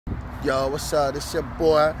Yo, what's up? This your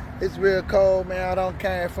boy. It's real cold, man. I don't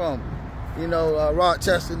came from,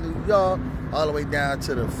 Rochester, New York, all the way down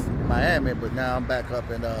to the Miami, but now I'm back up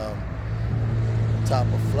in top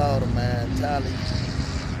of Florida, man. Tally.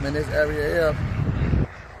 I'm in this area here.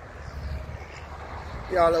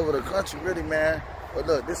 We all over the country, really, man. But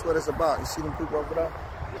look, this is what it's about. You see them people over there?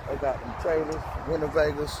 They got them trailers,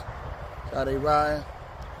 Winnebagoes. That's how they riding.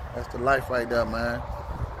 That's the life right there, man.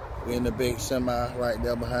 We in the big semi right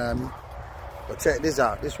there behind me. But check this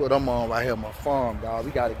out. This is what I'm on right here, my farm, dog.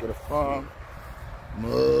 We gotta get a farm.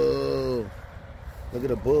 Moo. Look at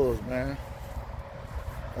the bulls, man.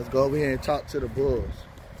 Let's go over here and talk to the bulls.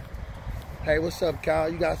 Hey, what's up, Kyle?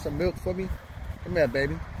 You got some milk for me? Come here,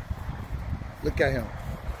 baby. Look at him.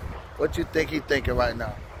 What you think he thinking right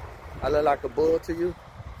now? I look like a bull to you?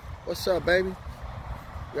 What's up, baby?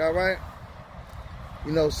 You all right?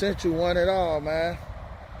 You know, Central won it all, man.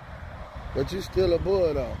 But you still a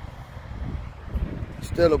bull, though.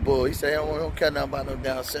 Still a bull. He say, I don't care nothing about no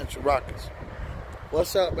down Central Rockets.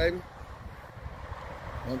 What's up, baby?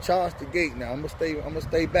 I'm charge the gate now. I'm gonna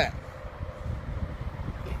stay back.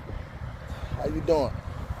 How you doing?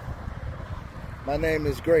 My name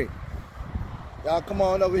is Great. Y'all come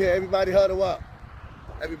on over here. Everybody huddle up.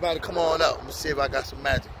 Everybody come on up. Let me see if I got some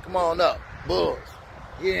magic. Come on up. Bulls.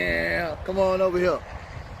 Yeah. Come on over here.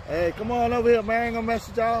 Hey, come on over here, man. I ain't gonna mess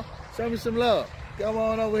with y'all. Show me some love. Come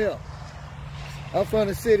on over here. I'm from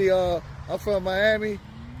the city. I'm from Miami.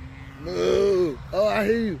 Moo. Oh, I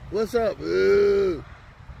hear you. What's up? Moo.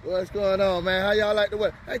 What's going on, man? How y'all like the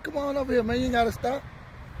weather? Hey, come on over here, man. You ain't gotta stop.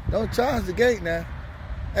 Don't charge the gate now.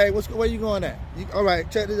 Hey, where you going at? All right,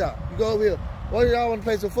 check this out. You go over here. What, y'all want to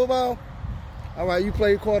play some football? All right, you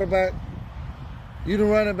play quarterback. You the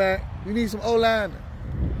running back. You need some O-line.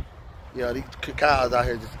 Yeah, these cows out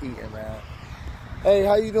here just eating, man. Hey,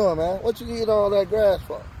 how you doing, man? What you eating all that grass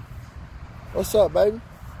for? What's up, baby?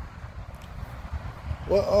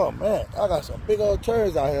 Well, oh, man, I got some big old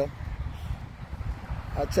turds out here.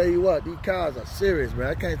 I tell you what, these cows are serious, man.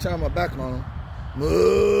 I can't turn my back on them.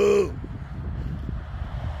 Moo!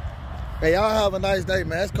 Hey, y'all have a nice day,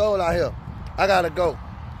 man. It's cold out here. I gotta go.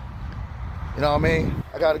 You know what I mean?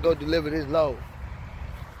 I gotta go deliver this load.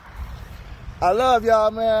 I love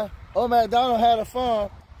y'all, man. Old McDonald had a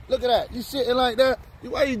farm. Look at that. You sitting like that?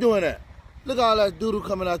 Why you doing that? Look at all that doodle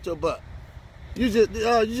coming out your butt. You just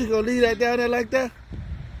gonna leave that down there like that?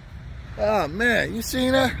 Oh man, you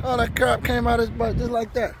seen that? All that crap came out of his butt just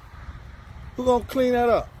like that. Who gonna clean that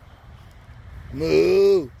up?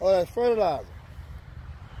 Moo. Oh, that's fertilizer.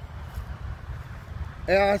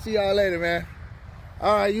 Hey, I'll see y'all later, man.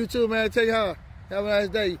 All right, you too, man. Take care. Have a nice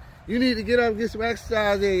day. You need to get up and get some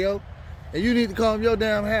exercise in, yo. And you need to comb your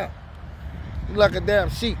damn hair. You like a damn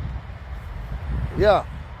sheep. Yeah.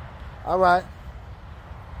 All right.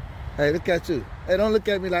 Hey, look at you. Hey, don't look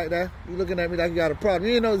at me like that. You looking at me like you got a problem.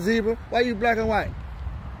 You ain't no zebra. Why you black and white?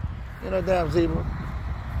 You ain't no damn zebra.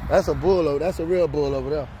 That's a bull over. That's a real bull over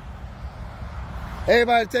there.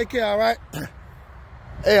 Everybody take care, all right?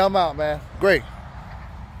 Hey, I'm out, man. Great.